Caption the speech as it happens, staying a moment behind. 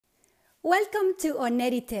Welcome to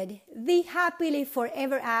Unedited, the Happily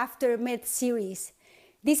Forever After Myth series.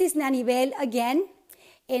 This is Nanybel again,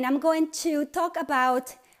 and I'm going to talk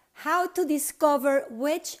about how to discover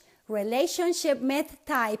which relationship myth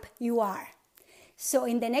type you are. So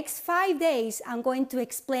in the next 5 days, I'm going to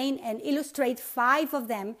explain and illustrate 5 of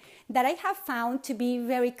them that I have found to be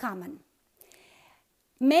very common.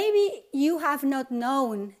 Maybe you have not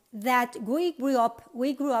known that we grew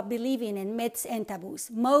up believing in myths and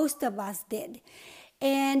taboos. Most of us did.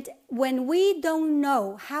 And when we don't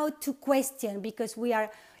know how to question because we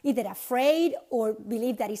are either afraid or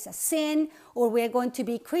believe that it's a sin, or we're going to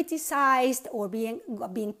be criticized or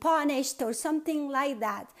being punished or something like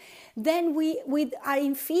that, then we are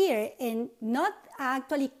in fear, and not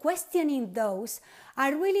actually questioning those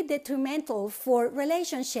are really detrimental for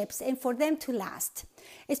relationships and for them to last,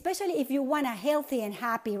 especially if you want a healthy and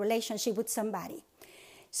happy relationship with somebody.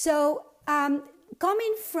 So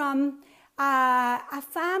coming from a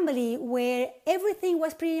family where everything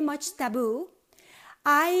was pretty much taboo,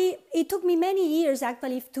 it took me many years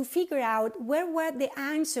actually to figure out where were the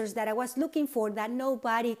answers that I was looking for that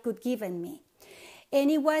nobody could give me. And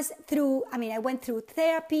it was through, I went through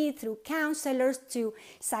therapy, through counselors, to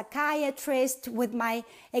psychiatrists, with my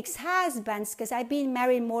ex-husbands, because I've been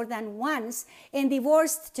married more than once and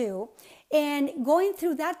divorced too. And going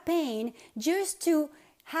through that pain just to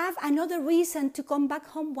have another reason to come back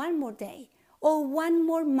home one more day, or one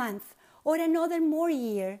more month, or another more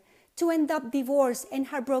year, to end up divorced and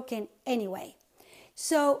heartbroken anyway.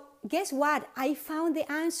 So guess what? I found the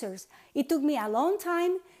answers. It took me a long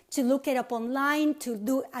time to look it up online, to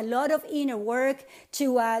do a lot of inner work,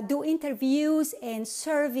 to do interviews and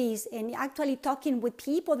surveys, and actually talking with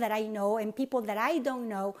people that I know and people that I don't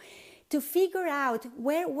know, to figure out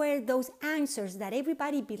where were those answers that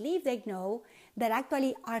everybody believed they know that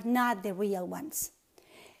actually are not the real ones.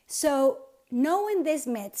 So knowing these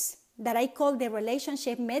myths that I call the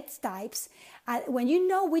relationship myth types, when you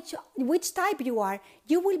know which type you are,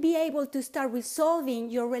 you will be able to start resolving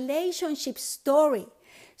your relationship story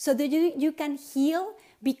so that you can heal,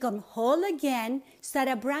 become whole again, start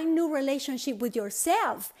a brand new relationship with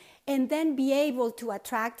yourself, and then be able to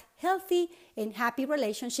attract healthy and happy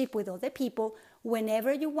relationship with other people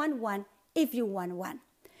whenever you want one, if you want one.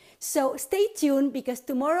 So stay tuned, because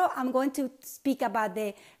tomorrow I'm going to speak about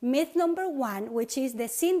the myth number 1, which is the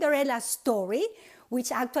Cinderella story,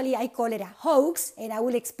 which actually I call it a hoax, and I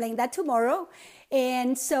will explain that tomorrow.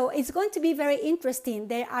 And so it's going to be very interesting.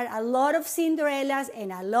 There are a lot of Cinderellas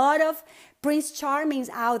and a lot of Prince Charmings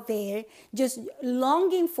out there just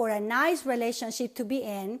longing for a nice relationship to be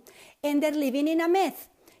in, and they're living in a myth.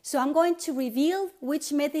 So I'm going to reveal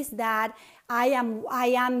which myth is that. I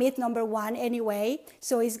am myth number 1 anyway,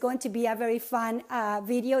 so it's going to be a very fun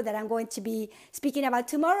video that I'm going to be speaking about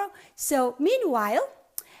tomorrow. So meanwhile,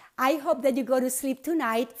 I hope that you go to sleep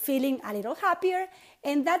tonight feeling a little happier,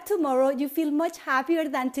 and that tomorrow you feel much happier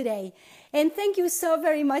than today. And thank you so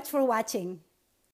very much for watching.